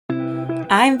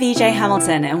I'm VJ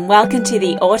Hamilton and welcome to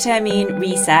the Autoimmune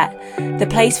Reset, the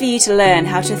place for you to learn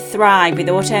how to thrive with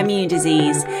autoimmune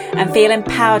disease and feel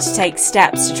empowered to take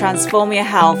steps to transform your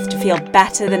health to feel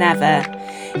better than ever.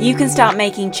 You can start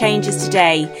making changes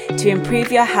today to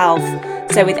improve your health.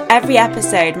 So with every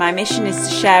episode, my mission is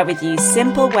to share with you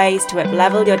simple ways to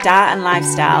up-level your diet and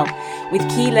lifestyle with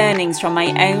key learnings from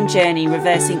my own journey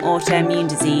reversing autoimmune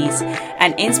disease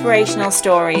and inspirational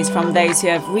stories from those who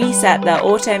have reset their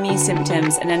autoimmune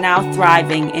symptoms and are now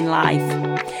thriving in life.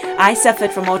 I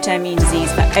suffered from autoimmune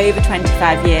disease for over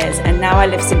 25 years and now I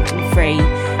live symptom-free,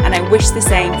 and I wish the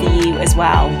same for you as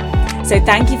well. So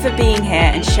thank you for being here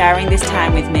and sharing this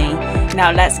time with me.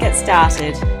 Now let's get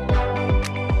started.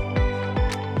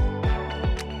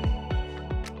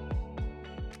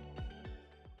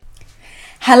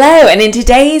 Hello, and in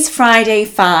today's Friday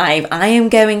 5, I am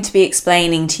going to be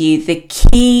explaining to you the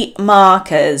key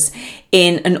markers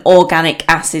in an organic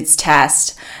acids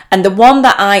test. And the one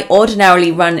that I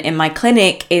ordinarily run in my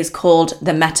clinic is called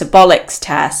the metabolics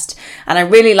test. And I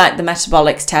really like the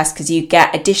metabolics test because you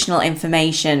get additional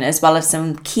information as well as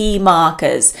some key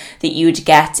markers that you would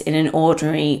get in an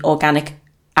ordinary organic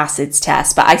acids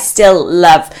test. But I still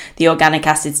love the organic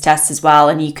acids test as well,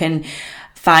 and you can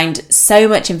find so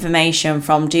much information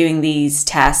from doing these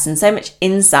tests and so much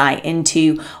insight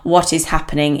into what is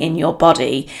happening in your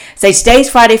body. So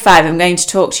today's Friday 5, I'm going to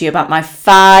talk to you about my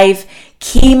 5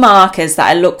 key markers that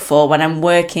I look for when I'm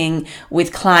working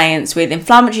with clients with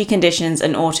inflammatory conditions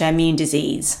and autoimmune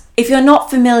disease. If you're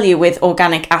not familiar with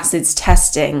organic acids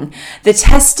testing, the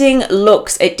testing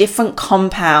looks at different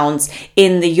compounds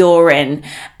in the urine,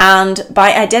 and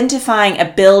by identifying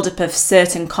a buildup of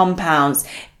certain compounds,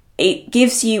 it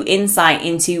gives you insight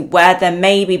into where there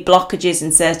may be blockages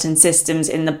in certain systems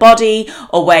in the body,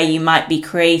 or where you might be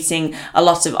creating a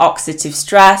lot of oxidative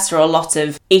stress or a lot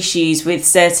of issues with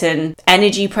certain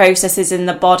energy processes in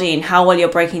the body and how well you're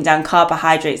breaking down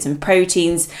carbohydrates and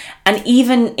proteins. And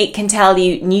even it can tell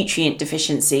you nutrient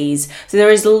deficiencies. So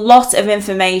there is a lot of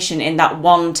information in that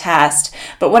one test.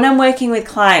 But when I'm working with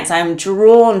clients, I'm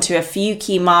drawn to a few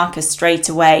key markers straight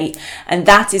away. And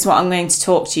that is what I'm going to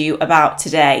talk to you about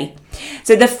today.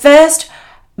 So the first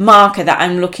marker that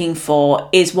I'm looking for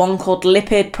is one called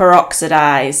lipid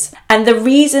peroxidase. And the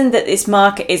reason that this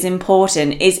marker is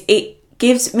important is it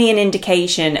gives me an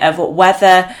indication of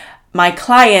whether my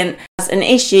client has an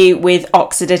issue with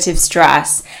oxidative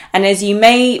stress. And as you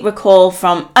may recall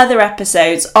from other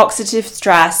episodes, oxidative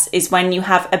stress is when you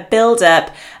have a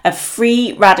buildup of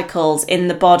free radicals in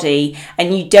the body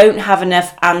and you don't have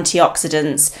enough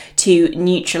antioxidants to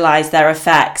neutralize their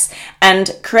effects.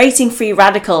 And creating free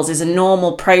radicals is a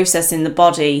normal process in the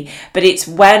body, but it's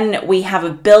when we have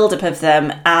a buildup of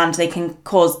them and they can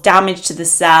cause damage to the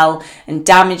cell and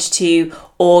damage to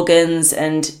organs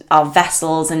and our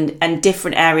vessels and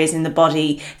different areas in the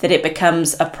body that it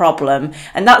becomes a problem.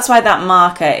 And that's why that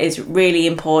marker is really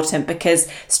important, because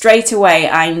straight away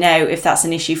I know if that's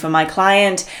an issue for my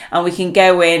client, and we can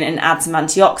go in and add some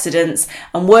antioxidants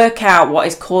and work out what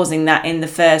is causing that in the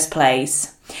first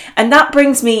place. And that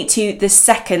brings me to the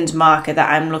second marker that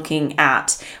I'm looking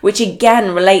at, which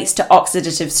again relates to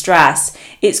oxidative stress.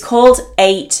 It's called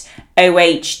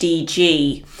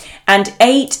 8-OHDG. And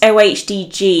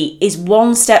 8-OHDG is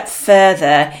one step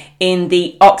further in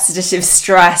the oxidative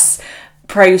stress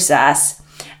process.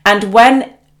 And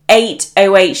when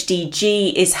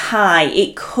 8-OHDG is high,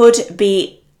 it could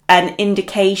be an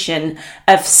indication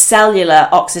of cellular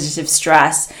oxidative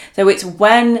stress. So it's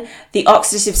when the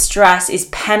oxidative stress is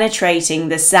penetrating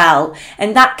the cell,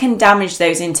 and that can damage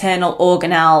those internal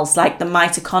organelles like the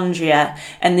mitochondria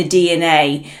and the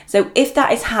DNA. So if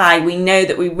that is high, we know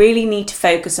that we really need to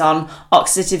focus on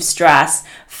oxidative stress,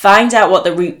 find out what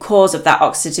the root cause of that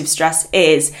oxidative stress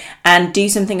is, and do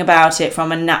something about it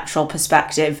from a natural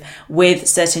perspective with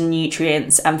certain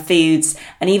nutrients and foods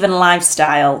and even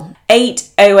lifestyle.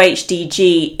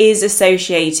 8-OHDG is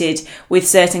associated with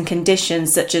certain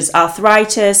conditions such as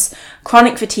arthritis,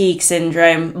 chronic fatigue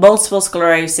syndrome, multiple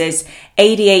sclerosis,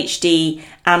 ADHD,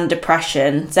 and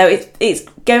depression. So it's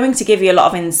going to give you a lot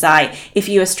of insight if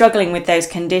you are struggling with those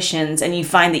conditions and you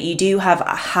find that you do have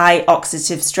a high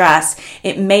oxidative stress.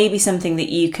 It may be something that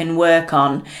you can work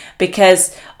on,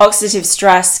 because oxidative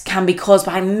stress can be caused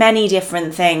by many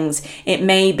different things. It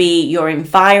may be your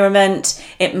environment,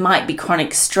 it might be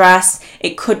chronic stress,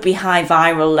 it could be high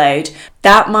viral load.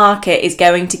 That marker is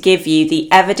going to give you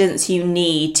the evidence you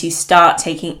need to start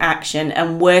taking action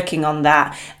and working on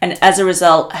that, and as a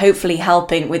result, hopefully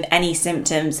helping with any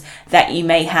symptoms that you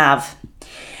may have.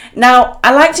 Now,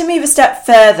 I like to move a step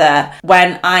further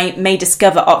when I may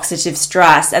discover oxidative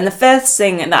stress. And the first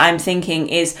thing that I'm thinking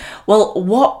is, well,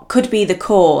 what could be the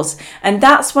cause? And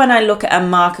that's when I look at a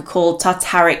marker called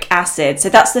tartaric acid. So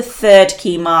that's the third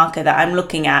key marker that I'm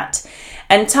looking at.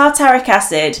 And tartaric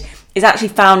acid is actually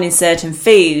found in certain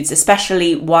foods,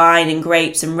 especially wine and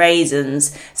grapes and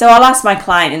raisins. So I'll ask my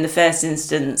client in the first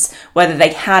instance whether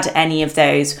they had any of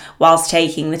those whilst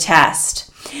taking the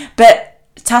test. But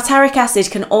tartaric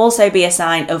acid can also be a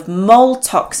sign of mold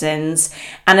toxins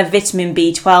and a vitamin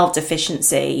B12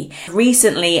 deficiency.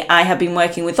 Recently, I have been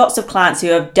working with lots of clients who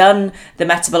have done the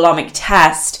metabolomic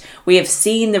test. We have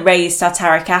seen the raised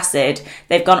tartaric acid.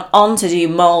 They've gone on to do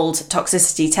mold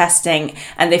toxicity testing,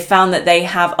 and they found that they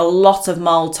have a lot of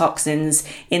mold toxins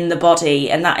in the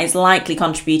body, and that is likely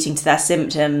contributing to their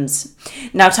symptoms.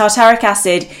 Now, tartaric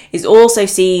acid is also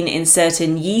seen in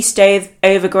certain yeast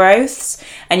overgrowths,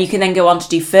 and you can then go on to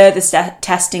do further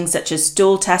testing, such as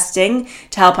stool testing,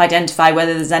 to help identify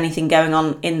whether there's anything going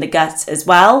on in the gut as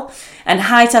well. And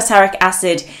high tartaric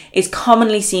acid is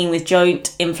commonly seen with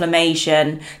joint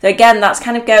inflammation. So again, that's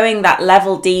kind of going that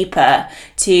level deeper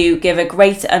to give a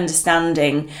greater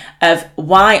understanding of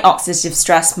why oxidative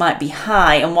stress might be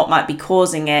high and what might be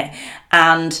causing it.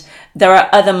 And there are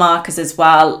other markers as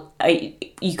well.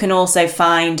 You can also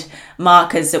find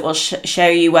markers that will show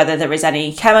you whether there is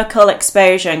any chemical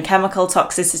exposure and chemical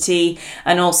toxicity,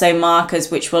 and also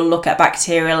markers which will look at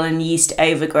bacterial and yeast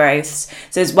overgrowths.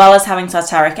 So as well as having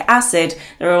tartaric acid,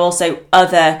 there are also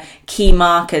other key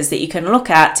markers that you can look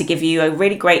at to give you a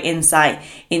really great insight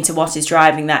into what is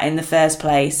driving that in the first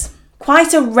place.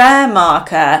 Quite a rare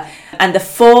marker, and the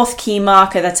fourth key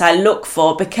marker that I look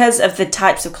for because of the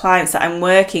types of clients that I'm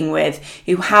working with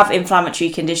who have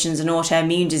inflammatory conditions and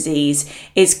autoimmune disease,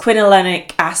 is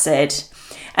quinolinic acid.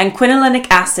 And quinolinic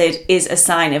acid is a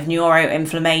sign of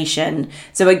neuroinflammation.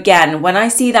 So again, when I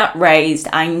see that raised,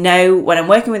 I know when I'm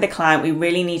working with a client, we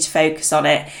really need to focus on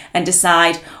it and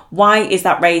decide, why is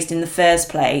that raised in the first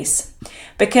place?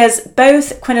 Because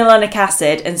both quinolinic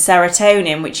acid and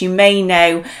serotonin, which you may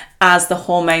know as the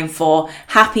hormone for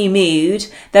happy mood,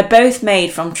 they're both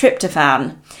made from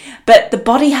tryptophan. But the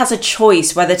body has a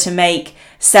choice whether to make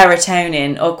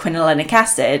serotonin or quinolinic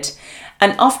acid.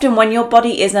 And often when your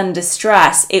body is under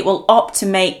stress, it will opt to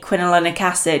make quinolinic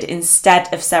acid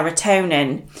instead of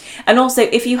serotonin. And also,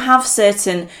 if you have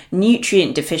certain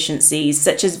nutrient deficiencies,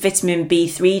 such as vitamin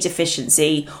B3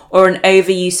 deficiency or an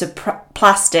overuse of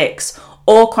plastics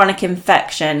or chronic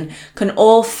infection, can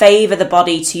all favour the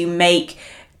body to make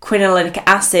quinolinic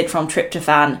acid from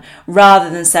tryptophan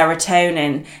rather than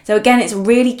serotonin. So again, it's a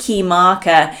really key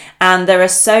marker, and there are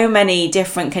so many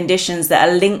different conditions that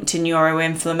are linked to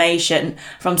neuroinflammation,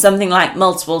 from something like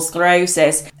multiple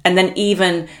sclerosis and then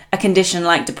even a condition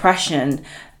like depression.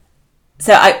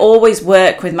 So I always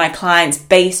work with my clients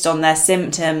based on their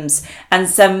symptoms, and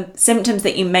some symptoms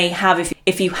that you may have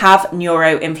if you have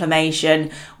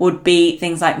neuroinflammation would be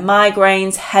things like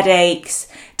migraines, headaches,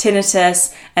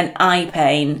 tinnitus and eye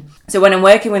pain. So when I'm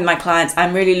working with my clients,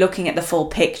 I'm really looking at the full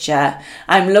picture.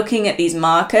 I'm looking at these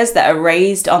markers that are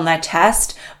raised on their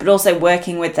test, but also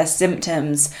working with their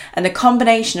symptoms. And the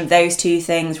combination of those two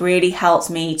things really helps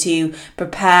me to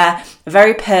prepare a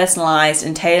very personalised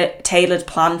and tailored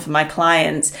plan for my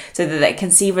clients so that they can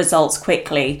see results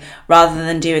quickly rather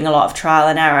than doing a lot of trial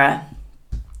and error.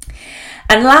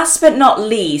 And last but not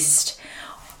least,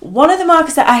 one of the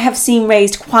markers that I have seen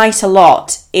raised quite a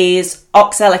lot is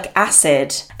oxalic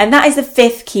acid. And that is the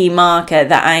fifth key marker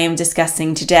that I am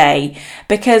discussing today,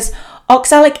 because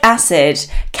oxalic acid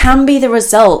can be the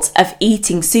result of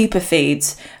eating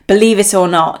superfoods, believe it or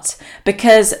not,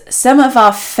 because some of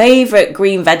our favourite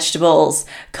green vegetables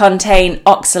contain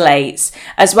oxalates,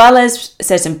 as well as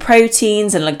certain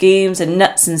proteins and legumes and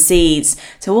nuts and seeds.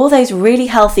 So all those really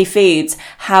healthy foods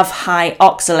have high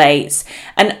oxalates.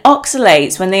 And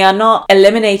oxalates, when they are not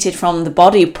eliminated from the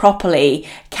body properly,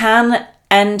 can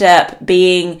end up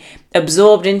being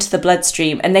absorbed into the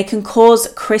bloodstream, and they can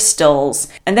cause crystals.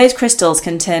 And those crystals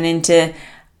can turn into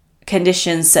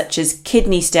conditions such as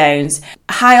kidney stones.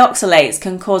 High oxalates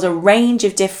can cause a range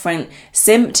of different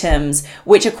symptoms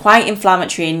which are quite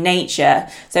inflammatory in nature.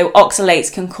 So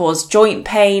oxalates can cause joint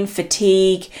pain,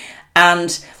 fatigue,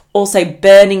 and also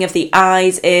burning of the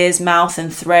eyes, ears, mouth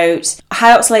and throat.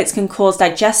 High oxalates can cause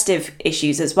digestive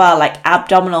issues as well, like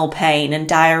abdominal pain and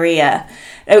diarrhea.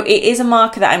 So it is a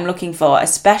marker that I'm looking for,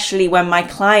 especially when my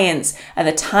clients are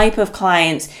the type of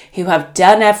clients who have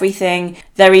done everything.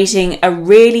 They're eating a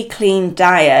really clean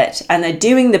diet and they're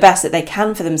doing the best that they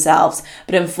can for themselves.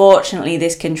 But unfortunately,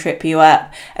 this can trip you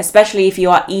up, especially if you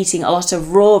are eating a lot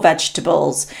of raw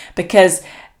vegetables, because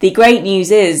The great news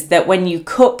is that when you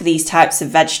cook these types of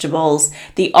vegetables,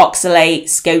 the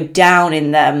oxalates go down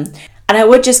in them. And I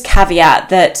would just caveat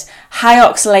that high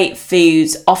oxalate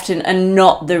foods often are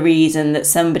not the reason that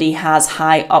somebody has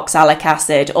high oxalic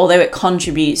acid, although it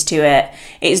contributes to it.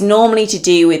 It is normally to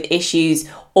do with issues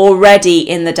already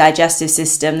in the digestive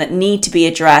system that need to be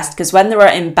addressed, because when there are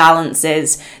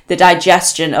imbalances, the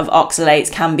digestion of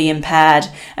oxalates can be impaired,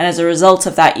 and as a result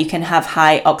of that you can have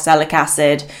high oxalic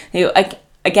acid.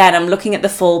 Again, I'm looking at the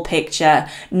full picture,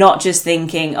 not just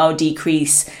thinking,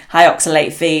 decrease high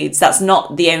oxalate foods. That's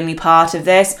not the only part of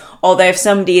this. Although if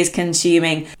somebody is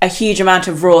consuming a huge amount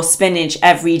of raw spinach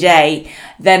every day,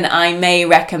 then I may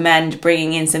recommend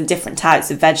bringing in some different types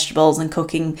of vegetables and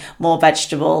cooking more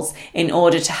vegetables in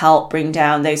order to help bring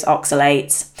down those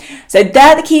oxalates. So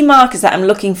they're the key markers that I'm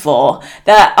looking for.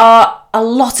 There are a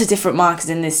lot of different markers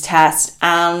in this test,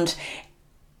 and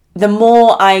the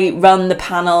more I run the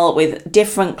panel with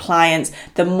different clients,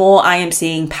 the more I am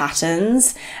seeing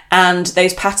patterns, and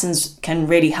those patterns can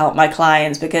really help my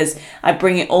clients because I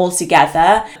bring it all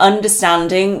together,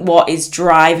 understanding what is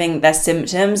driving their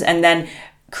symptoms and then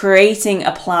creating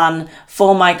a plan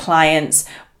for my clients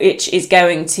which is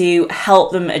going to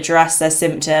help them address their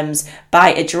symptoms by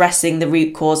addressing the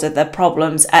root cause of their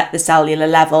problems at the cellular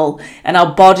level. And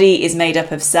our body is made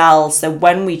up of cells, so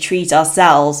when we treat our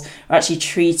cells, we're actually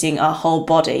treating our whole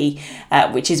body,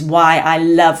 which is why I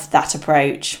love that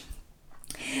approach.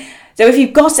 So if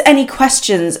you've got any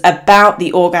questions about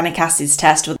the organic acids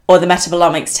test or the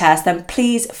metabolomics test, then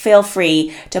please feel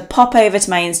free to pop over to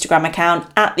my Instagram account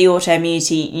at the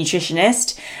Autoimmunity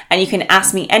Nutritionist, and you can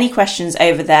ask me any questions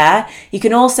over there. You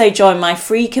can also join my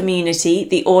free community,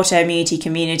 the Autoimmunity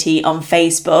Community on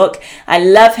Facebook. I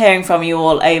love hearing from you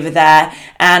all over there,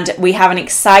 and we have an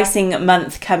exciting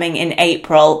month coming in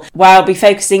April where I'll be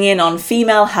focusing in on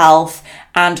female health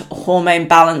and hormone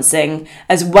balancing,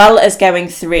 as well as going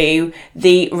through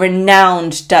the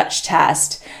renowned Dutch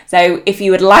test. So if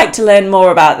you would like to learn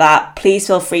more about that, please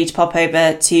feel free to pop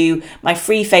over to my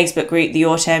free Facebook group, the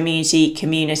Autoimmunity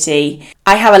Community.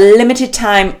 I have a limited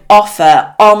time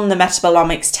offer on the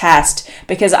metabolomics test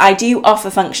because I do offer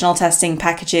functional testing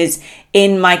packages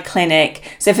in my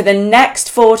clinic. So for the next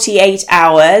 48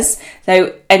 hours,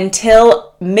 so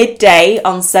until midday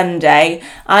on Sunday,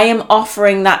 I am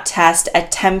offering that test a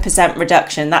 10%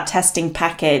 reduction, that testing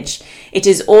package. It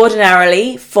is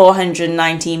ordinarily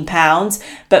 £419,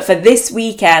 but for this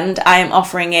weekend, I am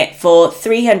offering it for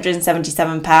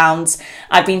 £377.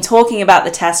 I've been talking about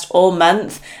the test all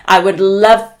month. I would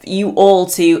love you all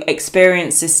to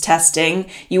experience this testing.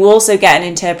 You also get an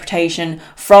interpretation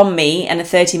from me and a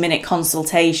 30-minute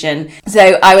consultation.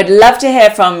 So I would love to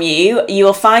hear from you. You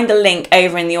will find the link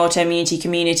over in the Autoimmunity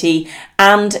Community,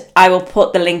 and I will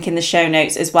put the link in the show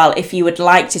notes as well if you would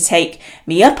like to take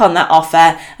me up on that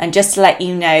offer. And just to let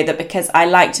you know that because I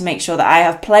like to make sure that I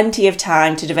have plenty of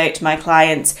time to devote to my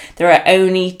clients, there are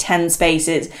only 10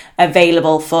 spaces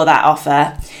available for that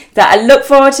offer. So I look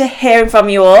forward to hearing from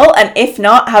you all, and if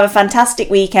not, have a fantastic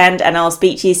weekend and I'll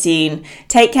speak to you soon.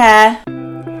 Take care.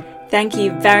 Thank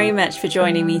you very much for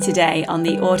joining me today on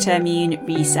the Autoimmune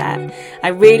Reset. I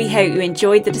really hope you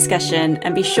enjoyed the discussion,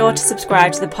 and be sure to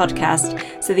subscribe to the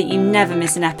podcast so that you never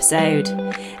miss an episode.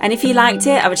 And if you liked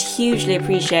it, I would hugely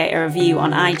appreciate a review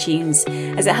on iTunes,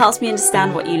 as it helps me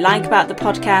understand what you like about the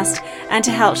podcast and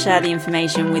to help share the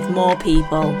information with more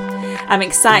people. I'm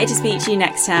excited to speak to you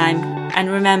next time, and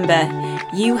remember,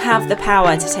 you have the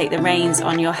power to take the reins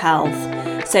on your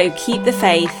health. So keep the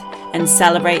faith and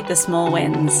celebrate the small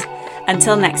wins.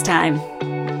 Until next time.